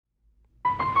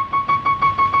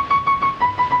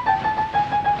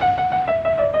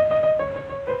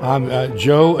I'm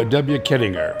Joe W.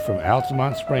 Kittenger from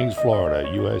Altamont Springs, Florida,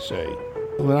 USA.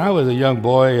 When I was a young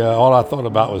boy, all I thought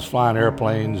about was flying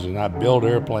airplanes, and I built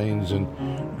airplanes and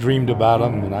dreamed about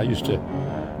them. And I used to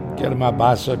get on my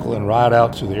bicycle and ride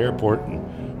out to the airport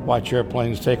and watch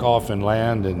airplanes take off and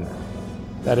land. And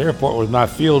that airport was my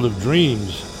field of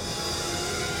dreams.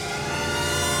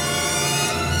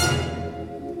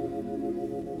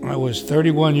 I was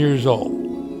 31 years old.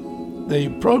 The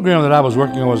program that I was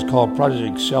working on was called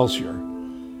Project Excelsior,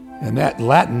 and that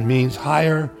Latin means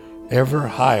higher, ever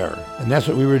higher. And that's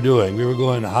what we were doing. We were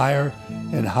going higher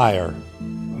and higher.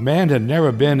 Man had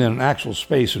never been in an actual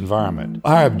space environment.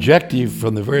 Our objective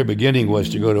from the very beginning was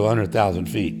to go to 100,000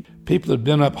 feet. People had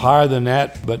been up higher than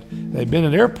that, but they'd been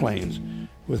in airplanes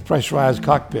with pressurized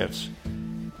cockpits.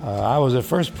 I was the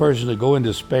first person to go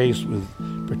into space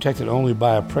protected only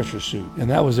by a pressure suit. And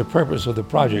that was the purpose of the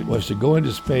project, was to go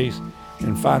into space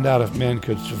and find out if men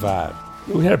could survive.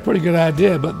 We had a pretty good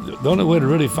idea, but the only way to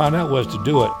really find out was to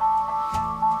do it.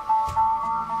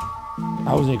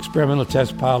 I was an experimental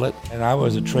test pilot, and I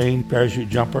was a trained parachute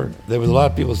jumper. There was a lot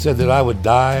of people said that I would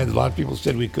die, and a lot of people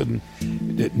said we couldn't,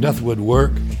 that nothing would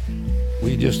work.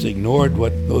 We just ignored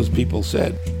what those people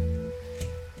said.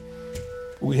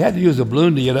 We had to use a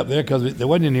balloon to get up there because there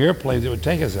wasn't any airplanes that would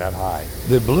take us that high.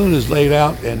 The balloon is laid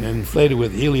out and inflated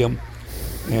with helium,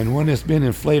 and when it's been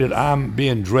inflated, I'm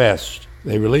being dressed.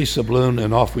 They release the balloon,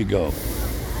 and off we go.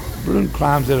 The balloon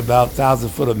climbs at about 1,000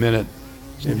 foot a minute.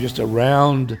 It was just a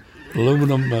round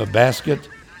aluminum basket.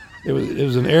 It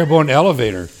was an airborne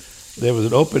elevator. There was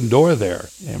an open door there,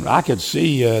 and I could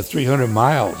see 300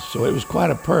 miles, so it was quite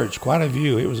a perch, quite a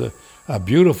view. It was a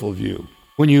beautiful view.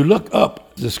 When you look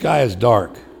up, the sky is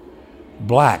dark,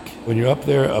 black. When you're up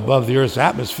there above the Earth's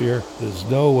atmosphere, there's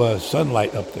no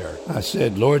sunlight up there. I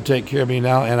said, Lord, take care of me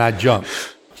now, and I jumped.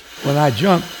 When I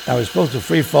jumped, I was supposed to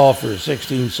free fall for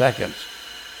 16 seconds.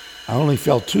 I only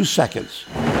fell 2 seconds,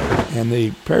 and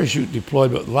the parachute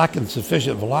deployed, but lacking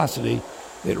sufficient velocity,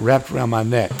 it wrapped around my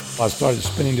neck. I started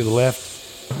spinning to the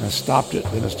left, and I stopped it.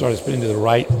 Then I started spinning to the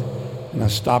right, and I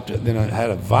stopped it. Then I had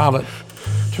a violent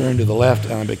turn to the left,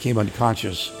 and I became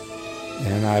unconscious.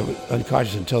 And I was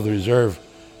unconscious until the reserve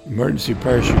emergency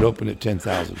parachute opened at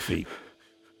 10,000 feet.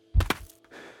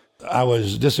 I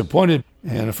was disappointed,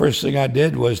 and the first thing I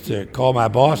did was to call my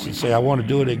boss and say I want to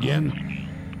do it again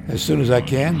as soon as I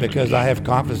can because I have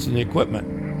confidence in the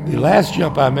equipment. The last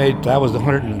jump I made, I was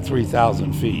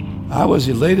 103,000 feet. I was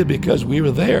elated because we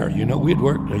were there. You know, we'd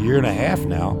worked a year and a half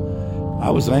now. I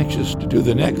was anxious to do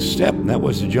the next step, and that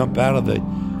was to jump out of the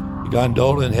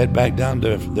gondola and head back down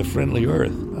to the friendly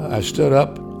Earth. I stood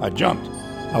up, I jumped.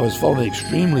 I was falling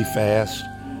extremely fast,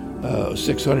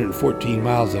 614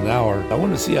 miles an hour. I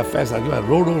wanted to see how fast I could go. I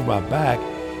rolled over my back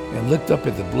and looked up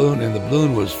at the balloon, and the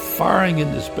balloon was firing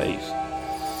into space.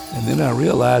 And then I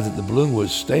realized that the balloon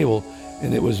was stable,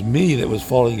 and it was me that was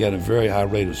falling at a very high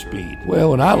rate of speed.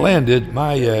 Well, when I landed,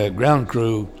 my ground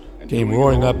crew came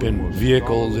roaring up in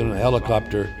vehicles in a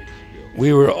helicopter.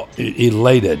 We were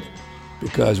elated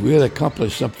because we had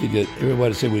accomplished something that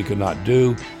everybody said we could not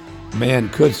do. Man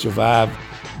could survive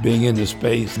being into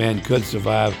space. Man could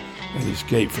survive and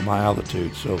escape from high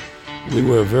altitude. So we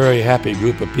were a very happy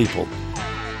group of people.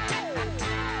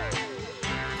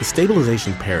 The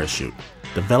stabilization parachute,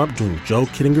 developed during Joe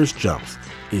Kittenger's jumps,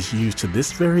 is used to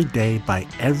this very day by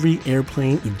every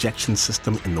airplane ejection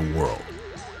system in the world.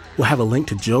 We'll have a link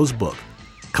to Joe's book,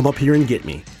 Come Up Here and Get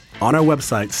Me, on our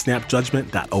website,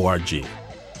 snapjudgment.org.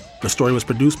 The story was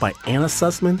produced by Anna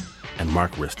Sussman and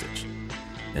Mark Ristich.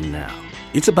 And now,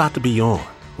 it's about to be on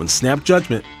when Snap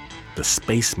Judgment, the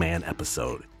Spaceman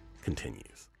episode, continues.